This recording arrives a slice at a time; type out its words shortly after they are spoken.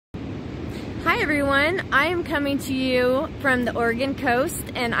everyone, I am coming to you from the Oregon coast,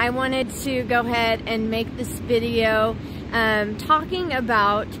 and I wanted to go ahead and make this video talking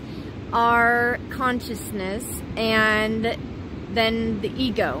about our consciousness and then the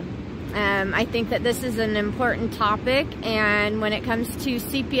ego. I think that this is an important topic, and when it comes to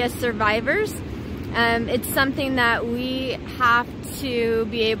CPS survivors, it's something that we have to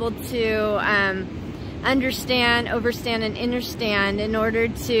be able to understand, overstand, and understand in order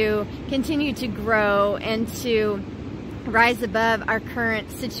to continue to grow and to rise above our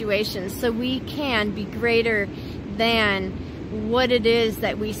current situations so we can be greater than what it is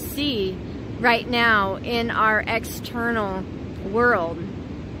that we see right now in our external world.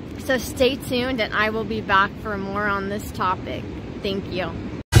 So stay tuned, and I will be back for more on this topic. Thank you.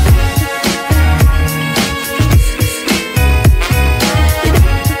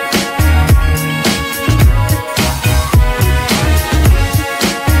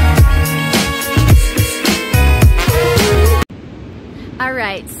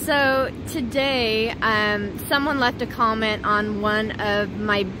 Alright, so today someone left a comment on one of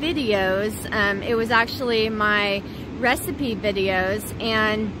my videos. It was actually my recipe videos,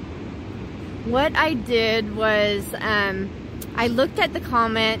 and what I did was I looked at the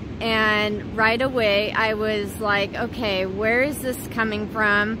comment, and right away I was like, okay, where is this coming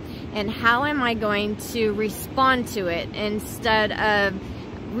from and how am I going to respond to it instead of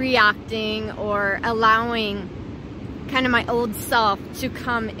reacting or allowing kind of my old self to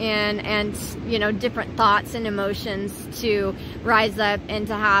come in and, you know, different thoughts and emotions to rise up and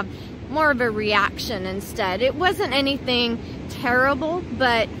to have more of a reaction instead. It wasn't anything terrible,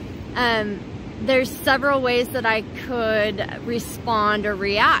 but there's several ways that I could respond or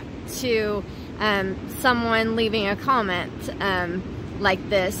react to someone leaving a comment like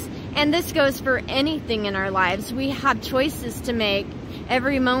this. And this goes for anything in our lives. We have choices to make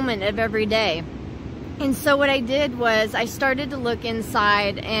every moment of every day. And so what I did was I started to look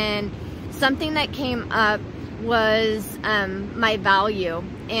inside, and something that came up was my value.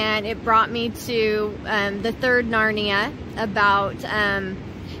 And it brought me to the third Narnia about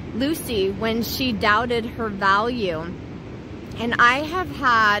Lucy when she doubted her value. And I have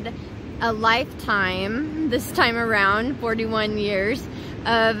had a lifetime, this time around, 41 years,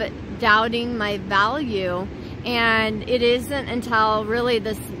 of doubting my value. And it isn't until really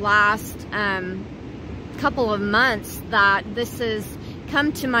this last couple of months that this has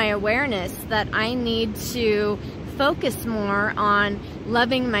come to my awareness that I need to focus more on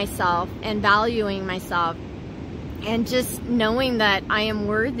loving myself and valuing myself and just knowing that I am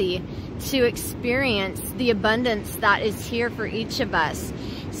worthy to experience the abundance that is here for each of us.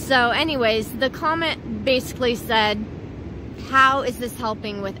 So anyways, the comment basically said, how is this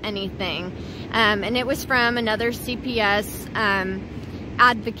helping with anything? And it was from another CPS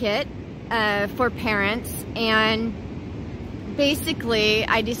advocate for parents, and basically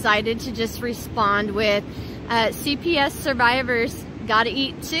I decided to just respond with CPS survivors gotta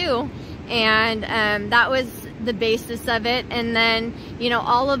eat too, and that was the basis of it. And then, you know,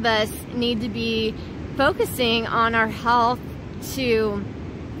 all of us need to be focusing on our health to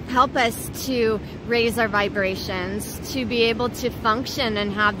help us to raise our vibrations, to be able to function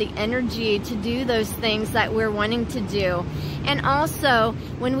and have the energy to do those things that we're wanting to do. And also,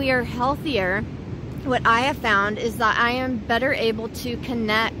 when we are healthier, what I have found is that I am better able to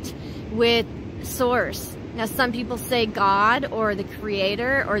connect with Source. Now, some people say God or the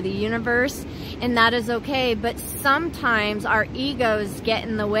Creator or the universe, and that is okay, but sometimes our egos get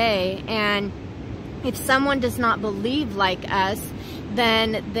in the way, and if someone does not believe like us,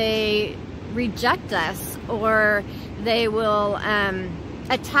 then they reject us, or they will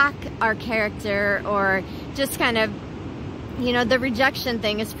attack our character, or just kind of, you know, the rejection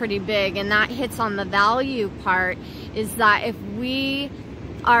thing is pretty big, and that hits on the value part, is that if we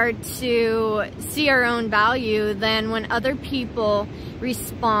are to see our own value, then when other people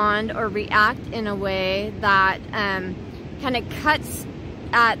respond or react in a way that kind of cuts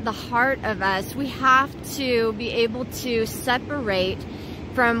at the heart of us, we have to be able to separate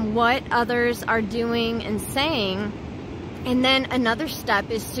from what others are doing and saying. And then another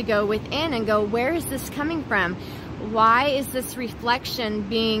step is to go within and go, where is this coming from? Why is this reflection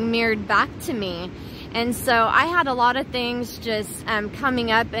being mirrored back to me? And so I had a lot of things just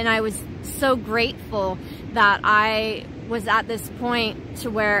coming up, and I was so grateful that I was at this point to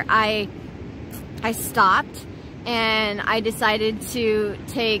where I stopped, and I decided to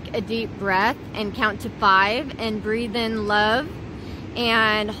take a deep breath and count to 5 and breathe in love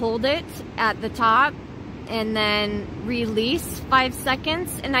and hold it at the top, and then release 5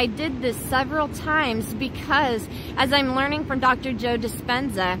 seconds. And I did this several times because, as I'm learning from Dr. Joe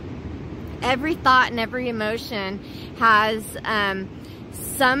Dispenza, every thought and every emotion has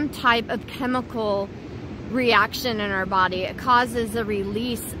some type of chemical reaction in our body. It causes a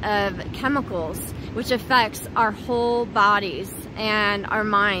release of chemicals, which affects our whole bodies and our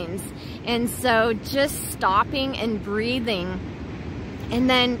minds. And so just stopping and breathing, and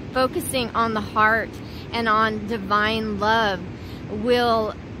then focusing on the heart and on divine love,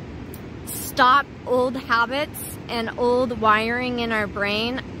 will stop old habits and old wiring in our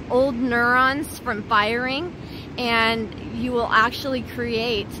brain, old neurons from firing, and you will actually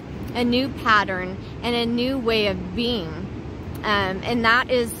create a new pattern and a new way of being. And that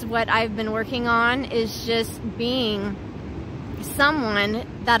is what I've been working on, is just being someone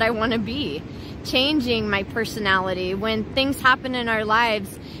that I want to be, changing my personality. When things happen in our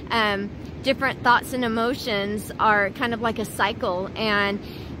lives, different thoughts and emotions are kind of like a cycle, and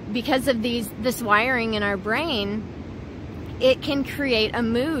because of this wiring in our brain, it can create a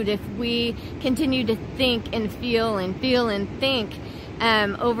mood if we continue to think and feel and feel and think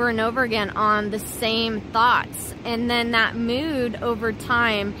over and over again on the same thoughts. And then that mood over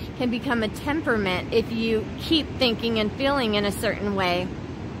time can become a temperament if you keep thinking and feeling in a certain way.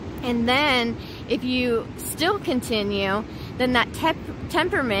 And then if you still continue, then that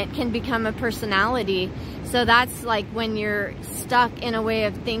temperament can become a personality. So that's like when you're stuck in a way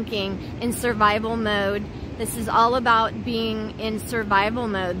of thinking in survival mode. This is all about being in survival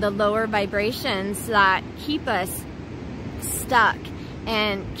mode, the lower vibrations that keep us stuck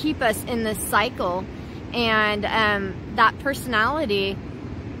and keep us in this cycle. And that personality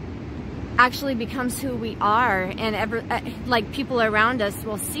actually becomes who we are, and like people around us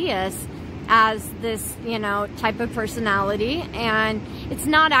will see us as this, you know, type of personality, and it's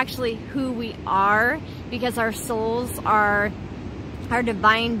not actually who we are, because our souls are, our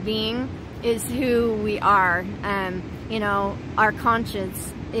divine being is who we are. You know, our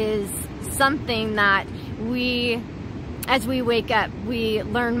conscience is something that we, as we wake up, we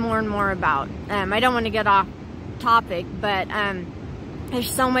learn more and more about. I don't want to get off topic, but there's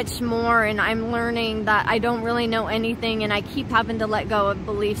so much more, and I'm learning that I don't really know anything, and I keep having to let go of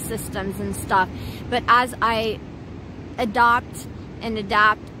belief systems and stuff. But as I adopt and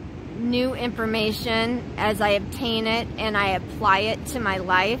adapt new information, as I obtain it and I apply it to my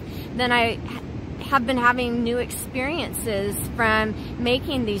life, then I have been having new experiences from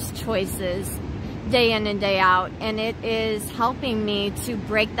making these choices day in and day out, and it is helping me to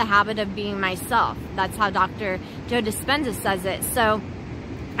break the habit of being myself. That's how Dr. Joe Dispenza says it. So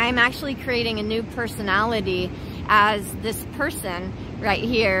I'm actually creating a new personality as this person right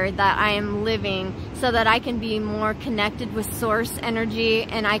here that I am living, so that I can be more connected with source energy,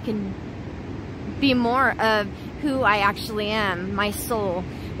 and I can be more of who I actually am, my soul,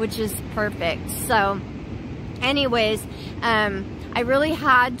 which is perfect. So anyways, I really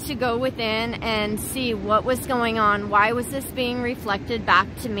had to go within and see what was going on. Why was this being reflected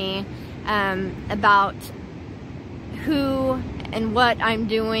back to me about who and what I'm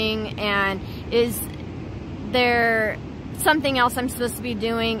doing, and is there something else I'm supposed to be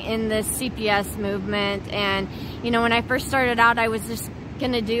doing in this CPS movement? And you know, when I first started out, I was just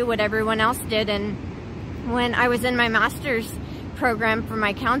gonna do what everyone else did, and when I was in my master's program for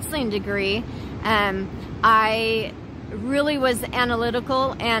my counseling degree, I really was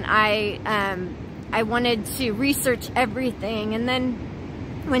analytical, and I wanted to research everything. And then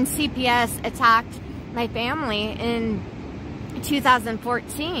when CPS attacked my family in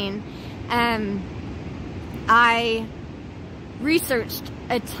 2014, I researched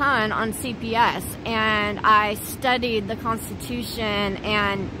a ton on CPS, and I studied the Constitution,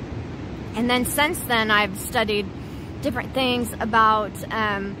 and then since then I've studied different things about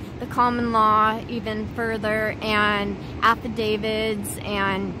the common law even further, and affidavits,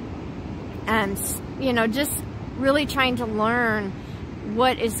 and you know, just really trying to learn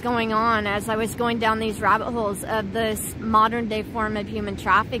what is going on as I was going down these rabbit holes of this modern day form of human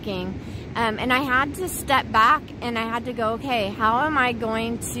trafficking. And I had to step back, and I had to go, okay, how am I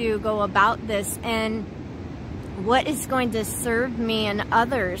going to go about this, and what is going to serve me and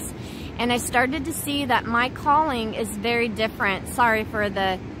others? And I started to see that my calling is very different. Sorry for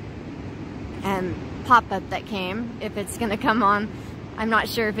the pop-up that came, if it's going to come on. I'm not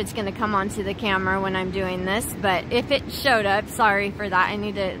sure if it's going to come onto the camera when I'm doing this, but if it showed up, sorry for that. I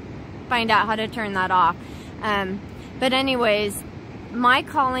need to find out how to turn that off. But anyways, my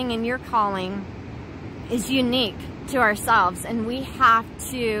calling and your calling is unique to ourselves, and we have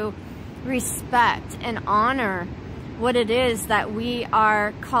to respect and honor what it is that we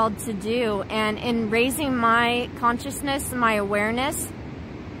are called to do. And in raising my consciousness, my awareness,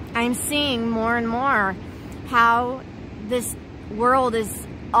 I'm seeing more and more how this world is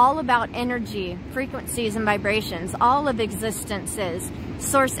all about energy, frequencies, and vibrations. All of existence is.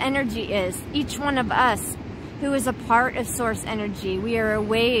 Source energy is. Each one of us who is a part of source energy, we are a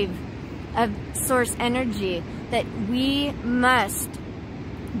wave of source energy that we must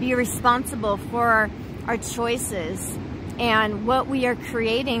be responsible for our choices and what we are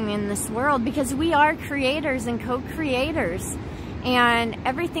creating in this world, because we are creators and co-creators, and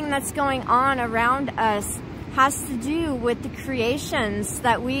everything that's going on around us has to do with the creations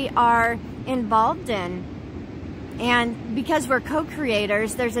that we are involved in. And because we're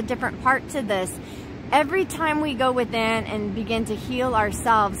co-creators, there's a different part to this. Every time we go within and begin to heal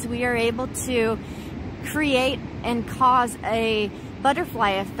ourselves, we are able to create and cause a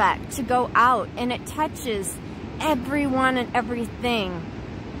butterfly effect to go out, and it touches everyone and everything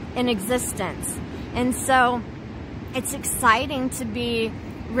in existence. And so it's exciting to be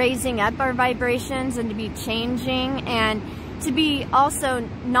raising up our vibrations and to be changing, and to be also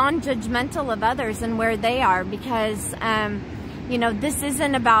non-judgmental of others and where they are, because you know, this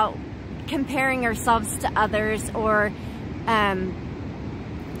isn't about comparing ourselves to others or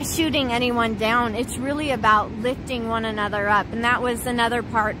shooting anyone down. It's really about lifting one another up. And that was another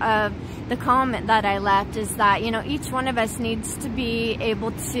part of the comment that I left, is that, you know, each one of us needs to be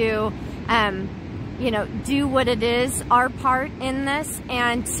able to you know, do what it is, our part in this,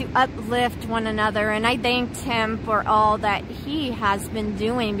 and to uplift one another. And I thanked him for all that he has been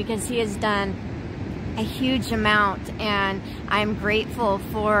doing, because he has done a huge amount, and I'm grateful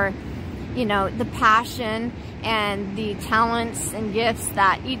for, you know, the passion and the talents and gifts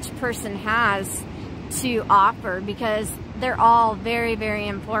that each person has to offer, because they're all very, very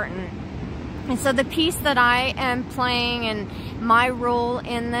important. And so the piece that I am playing and my role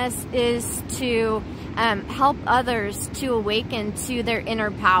in this is to help others to awaken to their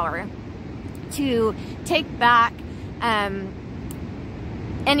inner power, to take back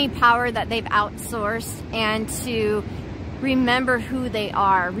any power that they've outsourced, and to remember who they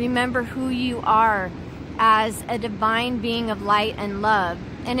are. Remember who you are as a divine being of light and love.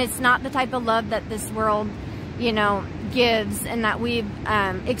 And it's not the type of love that this world, you know, gives and that we've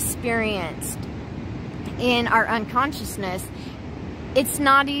experienced in our unconsciousness. It's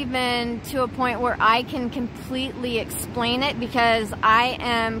not even to a point where I can completely explain it, because I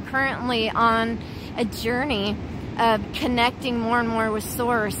am currently on a journey of connecting more and more with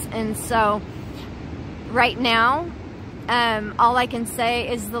Source. And so right now, all I can say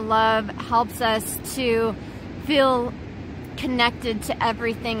is the love helps us to feel connected to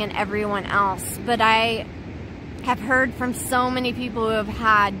everything and everyone else. But I have heard from so many people who have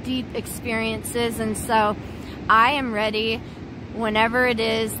had deep experiences, and so I am ready whenever it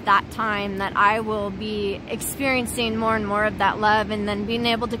is that time that I will be experiencing more and more of that love, and then being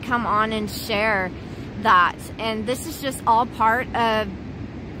able to come on and share that. And this is just all part of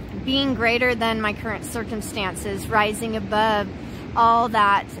being greater than my current circumstances, rising above all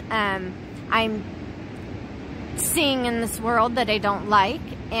that I'm seeing in this world that I don't like,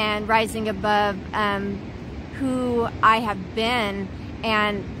 and rising above who I have been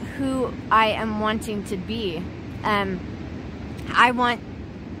and who I am wanting to be. I want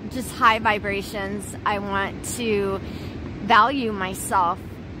just high vibrations. I want to value myself,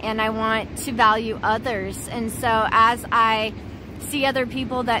 and I want to value others. And so as I see other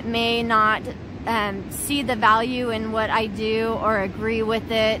people that may not see the value in what I do or agree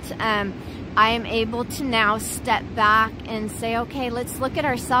with it, I am able to now step back and say, okay, let's look at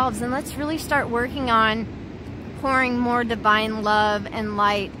ourselves and let's really start working on pouring more divine love and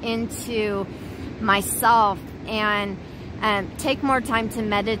light into myself, and take more time to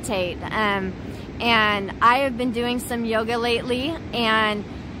meditate. And I have been doing some yoga lately, and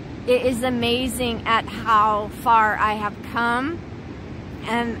it is amazing at how far I have come.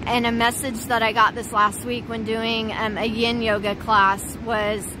 And a message that I got this last week when doing a Yin Yoga class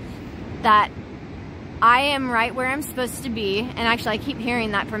was that I am right where I'm supposed to be. And actually I keep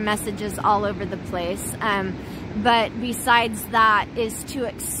hearing that from messages all over the place. But besides that is to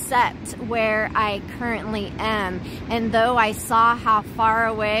accept where I currently am. And though I saw how far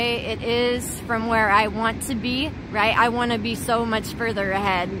away it is from where I want to be, right? I want to be so much further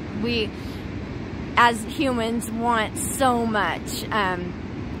ahead. We, as humans, want so much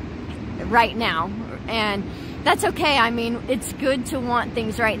right now. And that's okay. I mean, it's good to want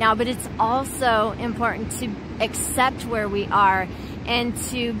things right now, but it's also important to accept where we are and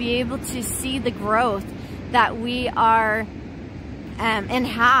to be able to see the growth that we are and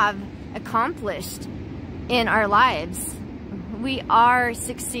have accomplished in our lives. We are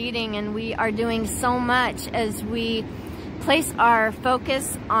succeeding, and we are doing so much as we place our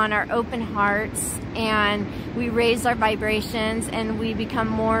focus on our open hearts, and we raise our vibrations, and we become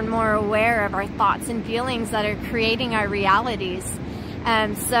more and more aware of our thoughts and feelings that are creating our realities.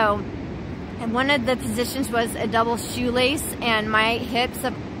 And one of the positions was a double shoelace, and my hips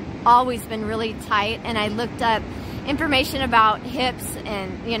have always been really tight, and I looked up information about hips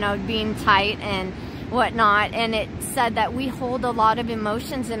and, you know, being tight and whatnot, and it said that we hold a lot of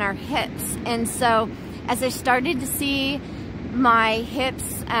emotions in our hips. And so as I started to see my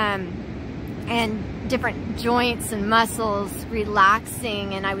hips and different joints and muscles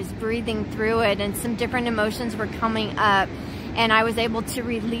relaxing, and I was breathing through it, and some different emotions were coming up, and I was able to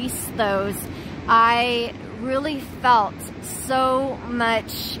release those, I really felt so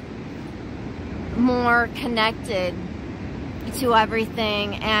much more connected to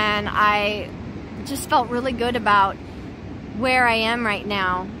everything, and I just felt really good about where I am right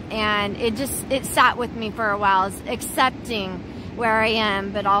now. And it sat with me for a while, is accepting where I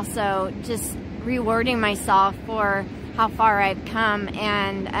am, but also just rewarding myself for how far I've come,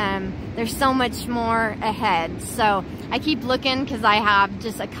 and there's so much more ahead. So I keep looking because I have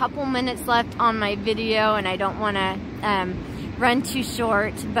just a couple minutes left on my video, and I don't want to run too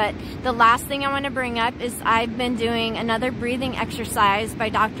short. But the last thing I want to bring up is I've been doing another breathing exercise by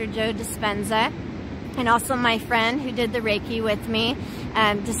Dr. Joe Dispenza, and also my friend who did the Reiki with me,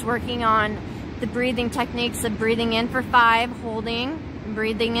 just working on the breathing techniques of breathing in for 5, holding,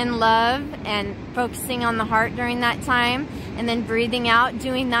 breathing in love, and focusing on the heart during that time, and then breathing out,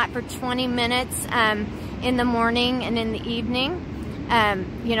 doing that for 20 minutes in the morning and in the evening.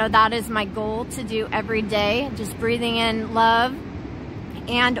 You know, that is my goal to do every day, just breathing in love,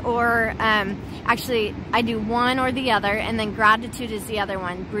 and or actually I do one or the other, and then gratitude is the other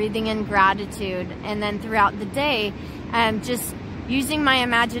one, breathing in gratitude. And then throughout the day, just using my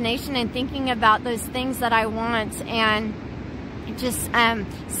imagination and thinking about those things that I want, and just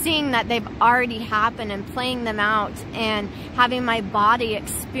seeing that they've already happened and playing them out, and having my body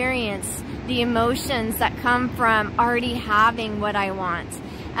experience the emotions that come from already having what I want.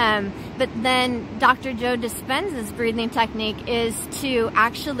 But then Dr. Joe Dispenza's breathing technique is to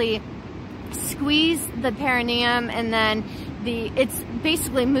actually squeeze the perineum, and then it's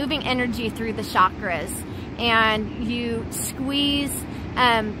basically moving energy through the chakras, and you squeeze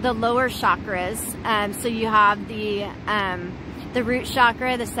the lower chakras. So you have the root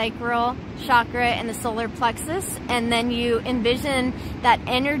chakra, the sacral chakra, and the solar plexus, and then you envision that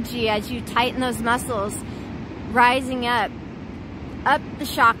energy as you tighten those muscles rising up the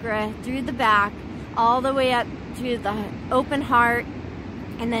chakra, through the back, all the way up to the open heart,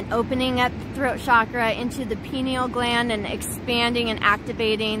 and then opening up the throat chakra into the pineal gland, and expanding and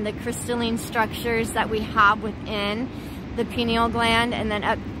activating the crystalline structures that we have within the pineal gland, and then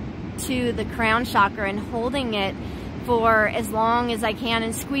up to the crown chakra, and holding it for as long as I can,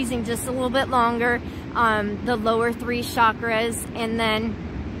 and squeezing just a little bit longer the lower 3 chakras, and then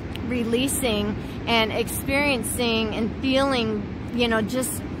releasing and experiencing and feeling, you know,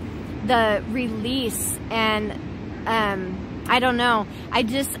 just the release. And I don't know,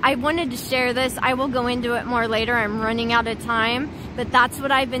 I wanted to share this. I will go into it more later. I'm running out of time, but that's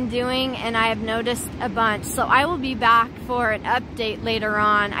what I've been doing, and I have noticed a bunch. So I will be back for an update later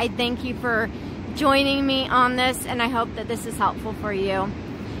on. I thank you for joining me on this, and I hope that this is helpful for you.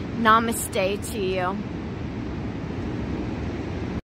 Namaste to you.